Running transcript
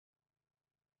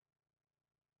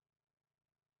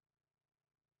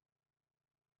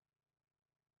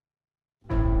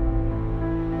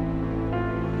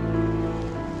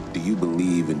you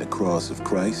believe in the cross of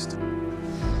Christ?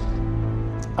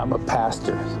 I'm a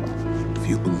pastor. If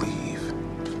you believe,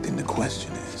 then the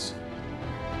question is,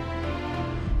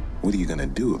 what are you gonna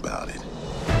do about it?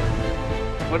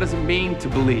 What does it mean to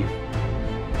believe?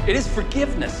 It is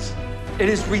forgiveness. It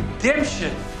is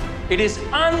redemption. It is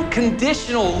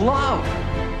unconditional love.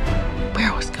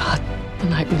 Where was God the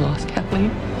night we lost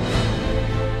Kathleen?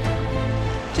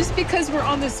 Just because we're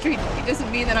on the street, it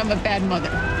doesn't mean that I'm a bad mother.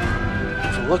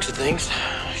 From the looks of things,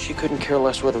 she couldn't care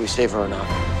less whether we save her or not.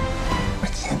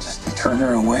 I can't just turn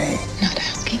her away. I'm not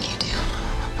asking you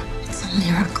to. It's a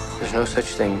miracle. There's no such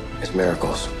thing as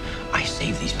miracles. I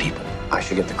saved these people. I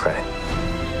should get the credit.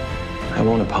 I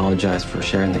won't apologize for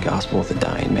sharing the gospel with a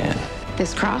dying man.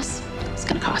 This cross is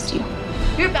gonna cost you.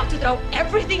 You're about to throw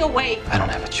everything away. I don't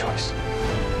have a choice.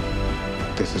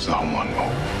 This is our one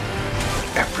moment.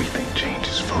 Everything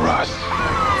changes for us.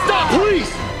 Stop,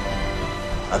 please!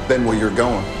 I've been where you're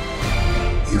going.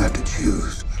 You have to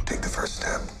choose. Take the first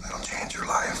step. That'll change your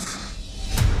life.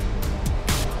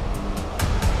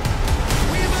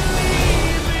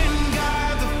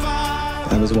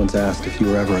 I was once asked if you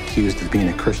were ever accused of being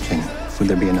a Christian, would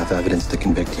there be enough evidence to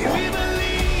convict you?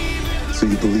 So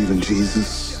you believe in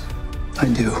Jesus? I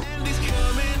do.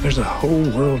 There's a whole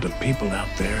world of people out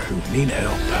there who need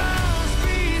help.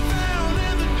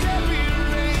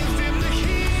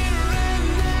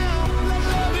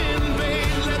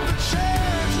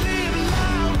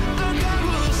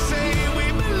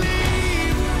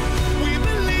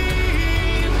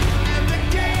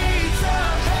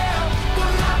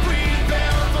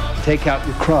 Take out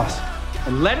your cross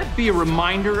and let it be a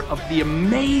reminder of the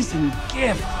amazing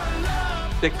gift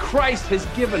that Christ has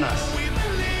given us.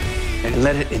 And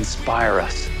let it inspire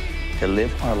us to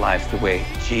live our life the way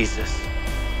Jesus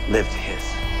lived his.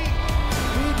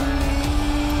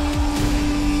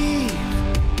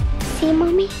 See,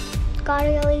 Mommy? God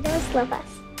really does love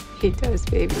us. He does,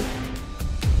 baby.